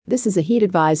This is a heat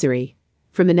advisory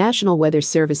from the National Weather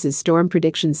Service's Storm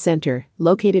Prediction Center,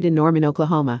 located in Norman,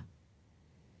 Oklahoma.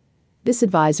 This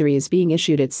advisory is being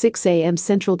issued at 6 a.m.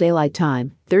 Central Daylight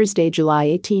Time, Thursday, July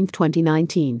 18,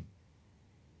 2019.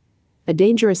 A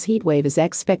dangerous heat wave is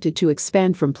expected to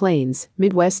expand from plains,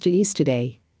 Midwest to East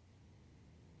today.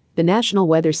 The National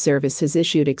Weather Service has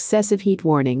issued excessive heat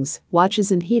warnings,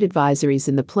 watches and heat advisories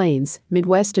in the plains,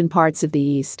 Midwest and parts of the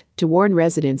East to warn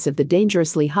residents of the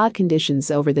dangerously hot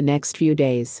conditions over the next few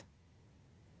days.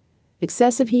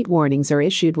 Excessive heat warnings are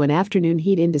issued when afternoon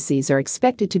heat indices are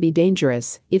expected to be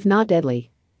dangerous, if not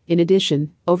deadly. In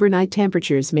addition, overnight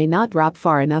temperatures may not drop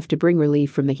far enough to bring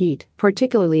relief from the heat,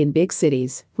 particularly in big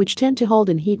cities, which tend to hold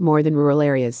in heat more than rural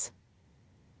areas.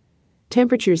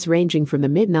 Temperatures ranging from the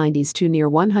mid-90s to near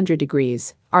 100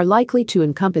 degrees are likely to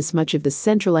encompass much of the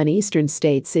central and eastern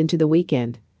states into the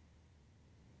weekend.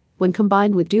 When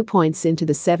combined with dew points into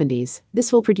the 70s,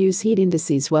 this will produce heat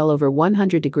indices well over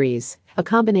 100 degrees, a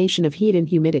combination of heat and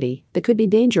humidity that could be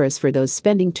dangerous for those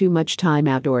spending too much time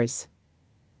outdoors.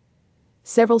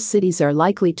 Several cities are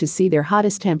likely to see their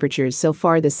hottest temperatures so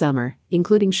far this summer,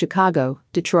 including Chicago,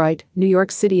 Detroit, New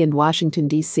York City, and Washington,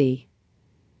 D.C.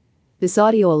 This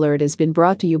audio alert has been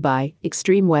brought to you by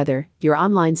Extreme Weather, your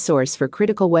online source for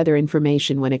critical weather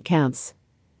information when it counts.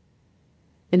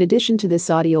 In addition to this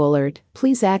audio alert,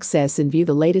 please access and view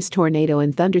the latest tornado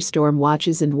and thunderstorm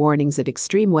watches and warnings at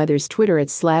Extreme Weather's Twitter at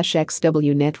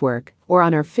 /XW Network or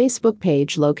on our Facebook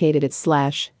page located at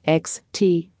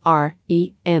 /XTREME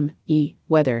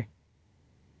Weather.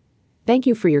 Thank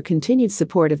you for your continued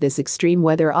support of this Extreme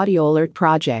Weather Audio Alert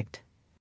project.